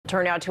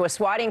Turn now to a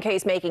swatting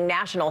case making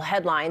national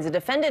headlines. A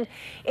defendant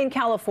in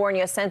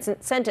California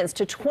sentenced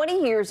to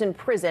 20 years in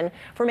prison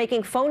for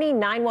making phony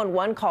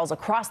 911 calls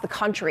across the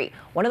country.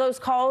 One of those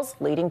calls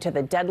leading to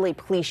the deadly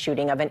police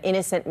shooting of an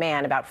innocent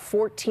man about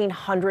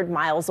 1,400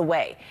 miles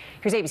away.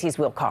 Here's ABC's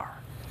Will Carr.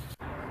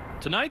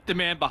 Tonight, the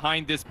man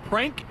behind this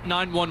prank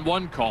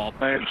 911 call.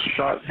 I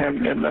shot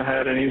him in the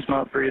head and he's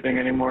not breathing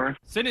anymore.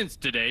 Sentenced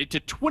today to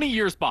 20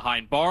 years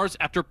behind bars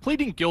after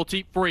pleading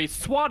guilty for a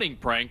swatting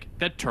prank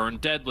that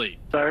turned deadly.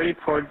 I already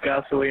poured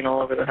gasoline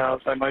all over the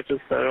house. I might just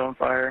set it on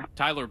fire.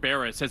 Tyler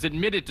Barris has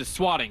admitted to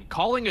swatting,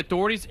 calling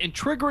authorities and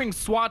triggering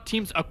SWAT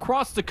teams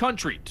across the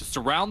country to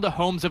surround the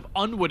homes of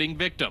unwitting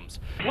victims.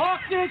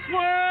 Walk this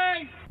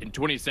way! In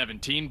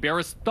 2017,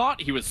 Barris thought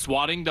he was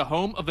swatting the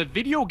home of a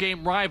video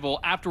game rival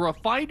after a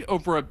fight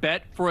over a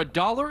bet for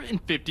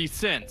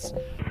 $1.50. Show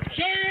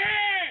your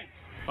hands!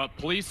 But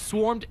police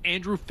swarmed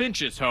Andrew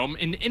Finch's home,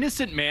 an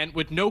innocent man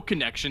with no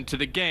connection to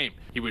the game.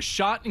 He was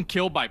shot and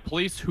killed by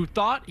police who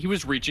thought he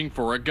was reaching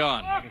for a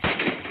gun.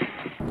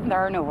 There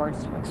are no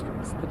words to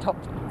express the toll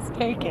it's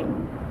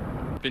taken.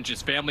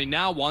 Finch's family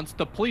now wants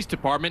the police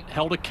department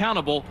held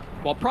accountable,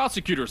 while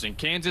prosecutors in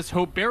Kansas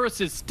hope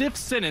Barris's stiff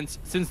sentence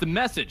sends the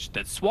message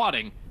that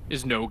swatting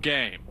is no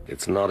game.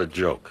 It's not a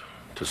joke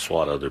to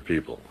swat other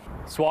people.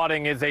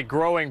 Swatting is a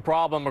growing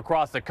problem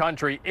across the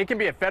country. It can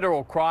be a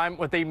federal crime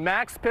with a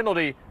max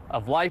penalty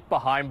of life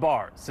behind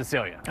bars.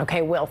 Cecilia.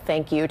 Okay, Will,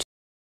 thank you.